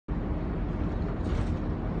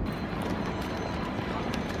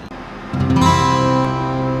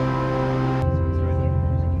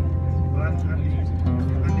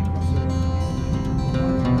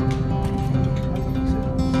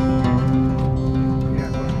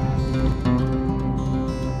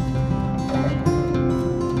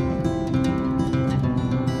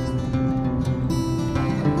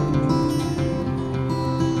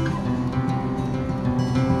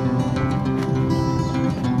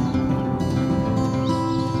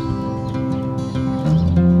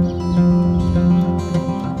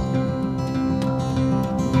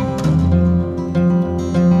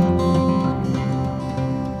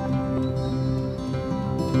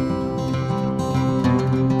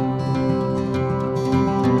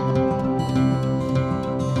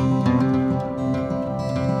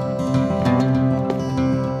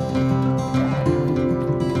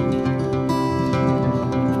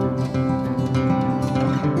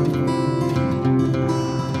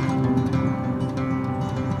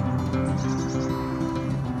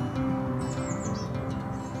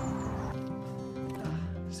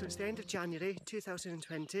January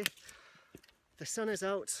 2020. The sun is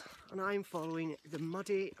out and I'm following the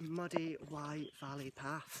muddy Wye Valley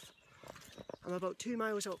path. I'm about 2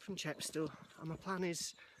 miles up from Chepstow and my plan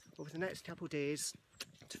is over the next couple of days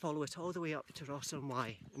to follow it all the way up to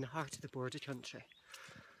Ross-on-Wye in the heart of the border country.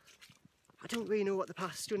 I don't really know what the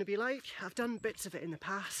path's going to be like. I've done bits of it in the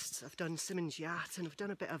past. I've done Simmons Yacht and I've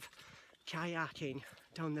done a bit of kayaking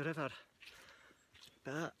down the river.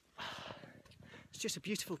 But it's just a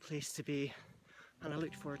beautiful place to be and I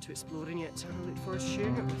look forward to exploring it and I look forward to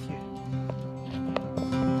sharing it with you.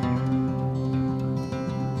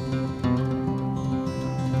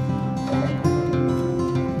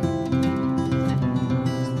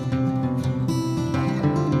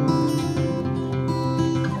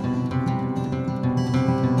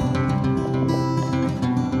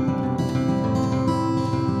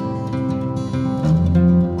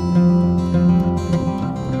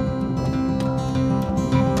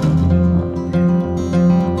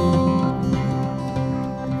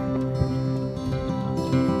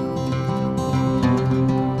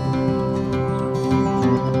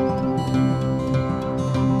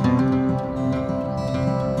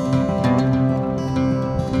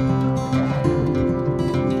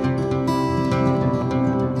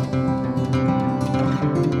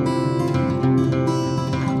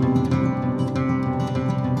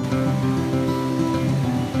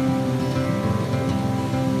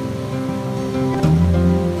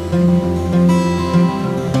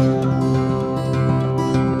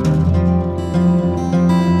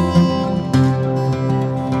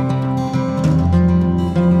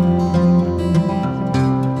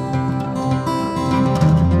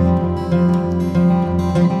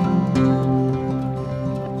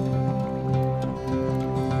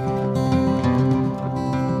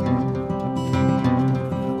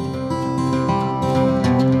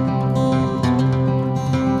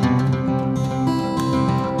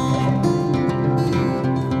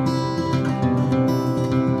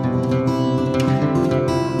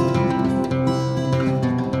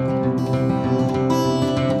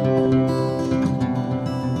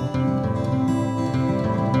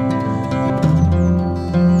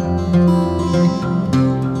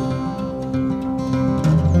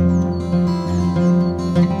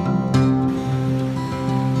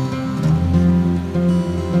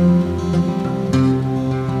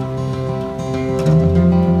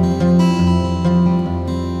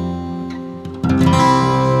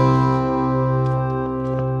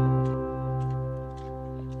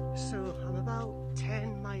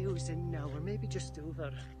 Just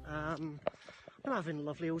over. I'm having a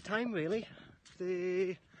lovely old time really.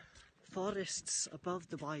 The forests above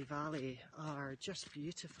the Wye Valley are just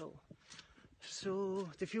beautiful. So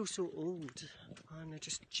they feel so old and they're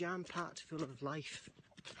just jam-packed full of life.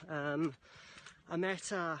 I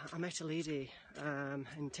met a lady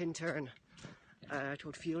in Tintern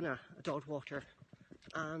called Fiona, a dog walker,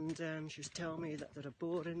 and she was telling me that there are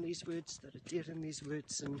boar in these woods, there are deer in these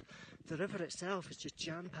woods, and the river itself is just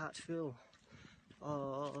jam-packed full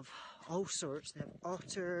of all sorts. They have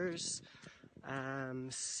otters,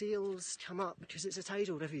 seals come up because it's a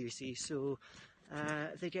tidal river, you see, so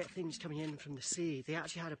they get things coming in from the sea. They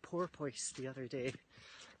actually had a porpoise the other day,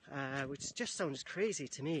 which just sounds crazy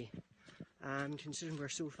to me, considering we're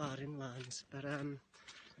so far inland. But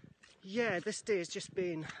yeah, this day has just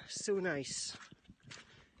been so nice.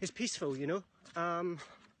 It's peaceful, you know.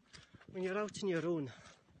 When you're out on your own,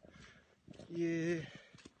 you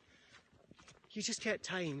just get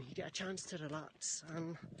time, you get a chance to relax,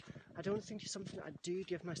 and I don't think it's something that I do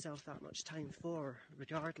give myself that much time for,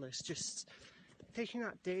 regardless. Just taking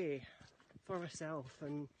that day for myself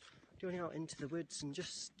and going out into the woods and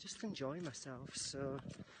just enjoying myself. So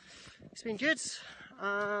it's been good.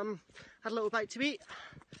 Had a little bite to eat.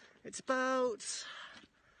 It's about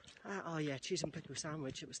oh yeah, cheese and pickle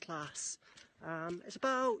sandwich, it was class. It's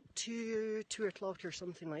about 2 o'clock or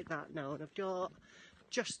something like that now, and I've got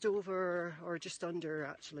just over, or just under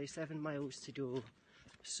actually, 7 miles to go.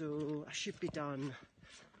 So I should be done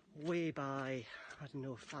way by, I don't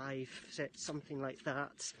know, 5, 6, something like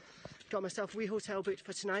that. Got myself a wee hotel booked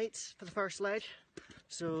for tonight for the first leg.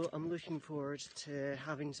 So I'm looking forward to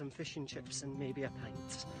having some fish and chips and maybe a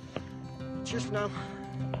pint. Cheers for now.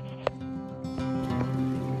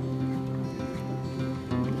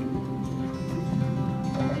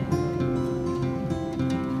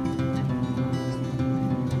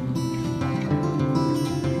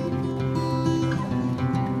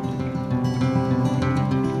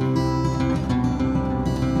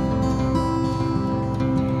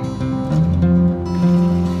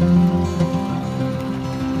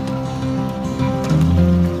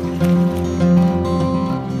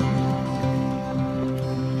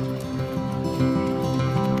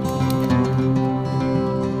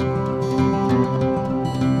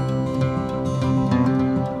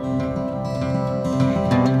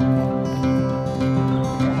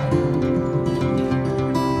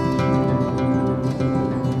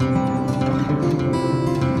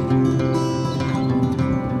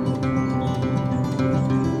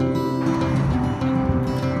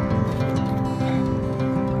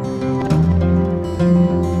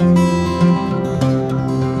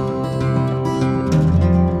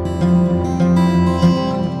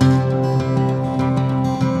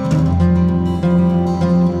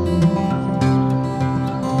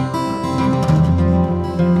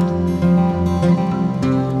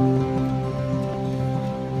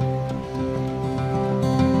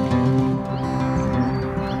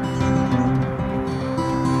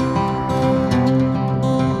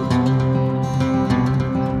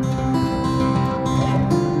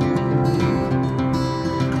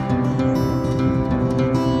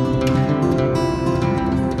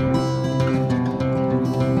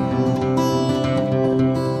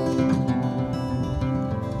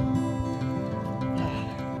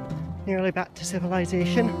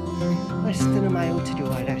 civilization. Less than a mile to do,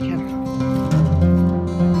 I reckon.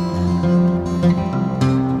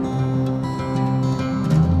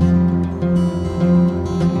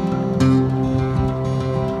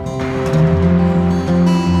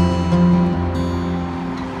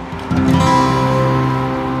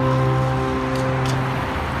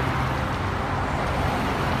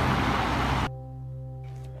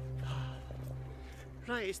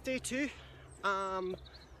 Right, it's day 2.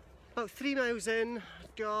 About 3 miles in,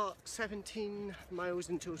 got 17 miles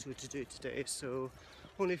in total to do today, so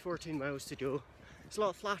only 14 miles to go. It's a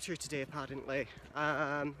lot flatter today apparently,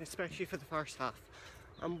 especially for the first half.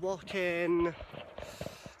 I'm walking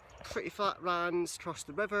pretty flat runs across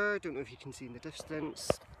the river, don't know if you can see in the distance,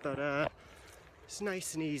 but it's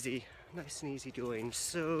nice and easy going.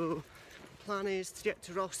 So plan is to get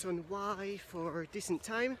to Ross-on-Wye for a decent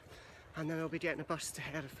time, and then I'll be getting a bus to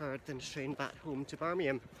Hereford, then a train back home to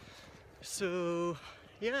Birmingham. So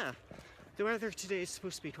yeah, the weather today is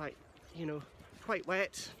supposed to be quite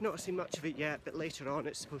wet. I've not seen much of it yet, but later on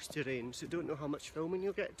it's supposed to rain, so don't know how much filming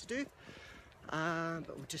you'll get to do,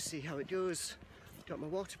 but we'll just see how it goes. Got my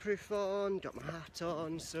waterproof on, got my hat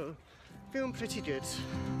on, so feeling pretty good.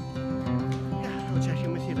 Yeah, I'll check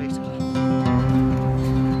in with you later.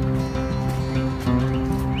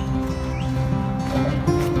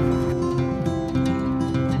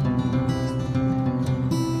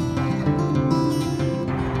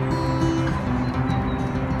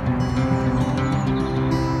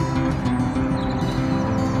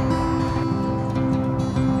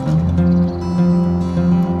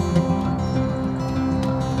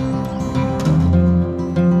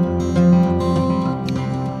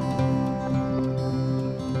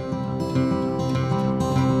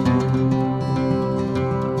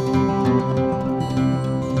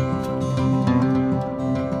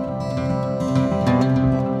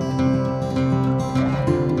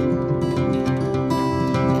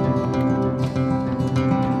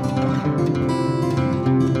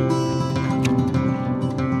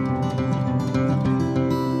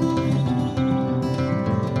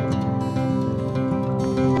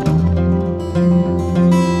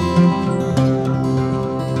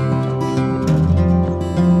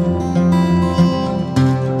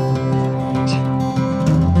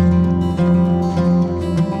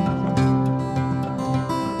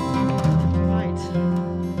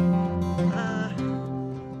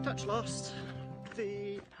 Lost.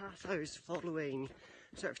 The path I was following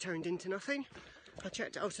sort of turned into nothing. I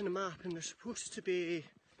checked it out on the map and there's supposed to be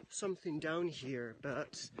something down here,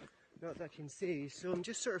 but not that I can see, so I'm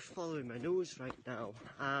just sort of following my nose right now.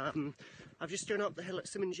 I've just turned up the hill at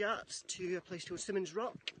Simmons Yachts to a place called Simmons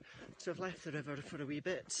Rock, so I've left the river for a wee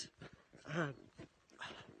bit.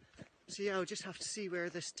 So yeah, I'll just have to see where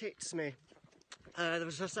this takes me. There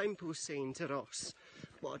was a signpost saying to Ross.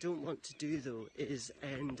 What I don't want to do though is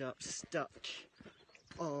end up stuck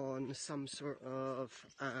on some sort of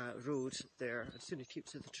road there. I'd sooner keep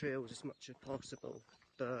to the trails as much as possible,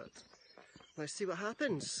 but let's see what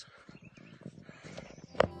happens.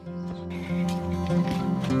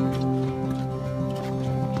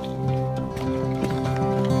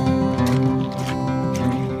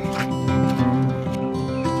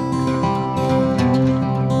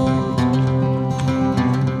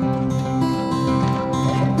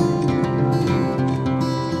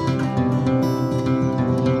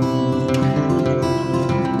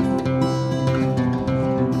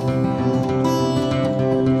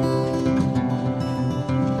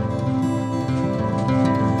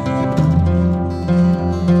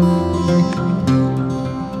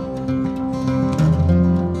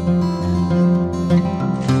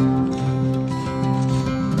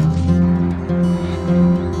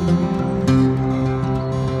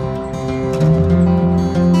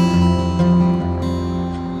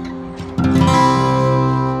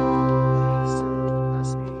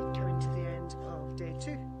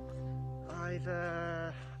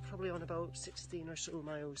 On about 16 or so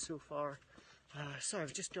miles so far. So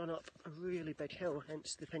I've just gone up a really big hill,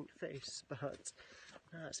 hence the pink face, but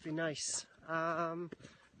it's been nice. Trying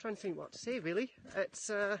to think what to say really. It's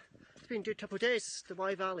been a good couple of days. The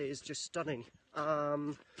Wye Valley is just stunning.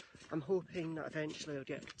 I'm hoping that eventually I'll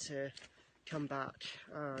get to come back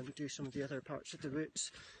and do some of the other parts of the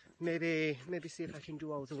route. Maybe see if I can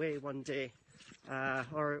do all the way one day,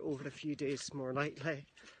 or over a few days more likely.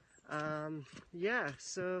 Yeah,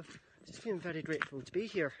 so just feeling very grateful to be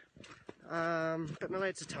here. But my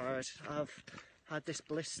legs are tired. I've had this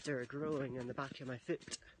blister growing in the back of my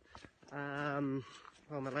foot,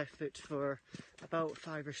 well, my left foot, for about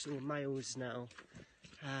 5 or so miles now.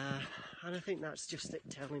 And I think that's just it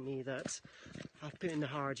telling me that I've put in the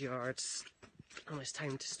hard yards and it's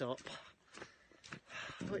time to stop,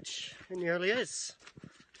 which it nearly is.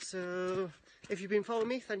 So if you've been following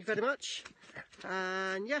me, thank you very much,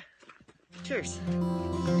 and yeah, cheers.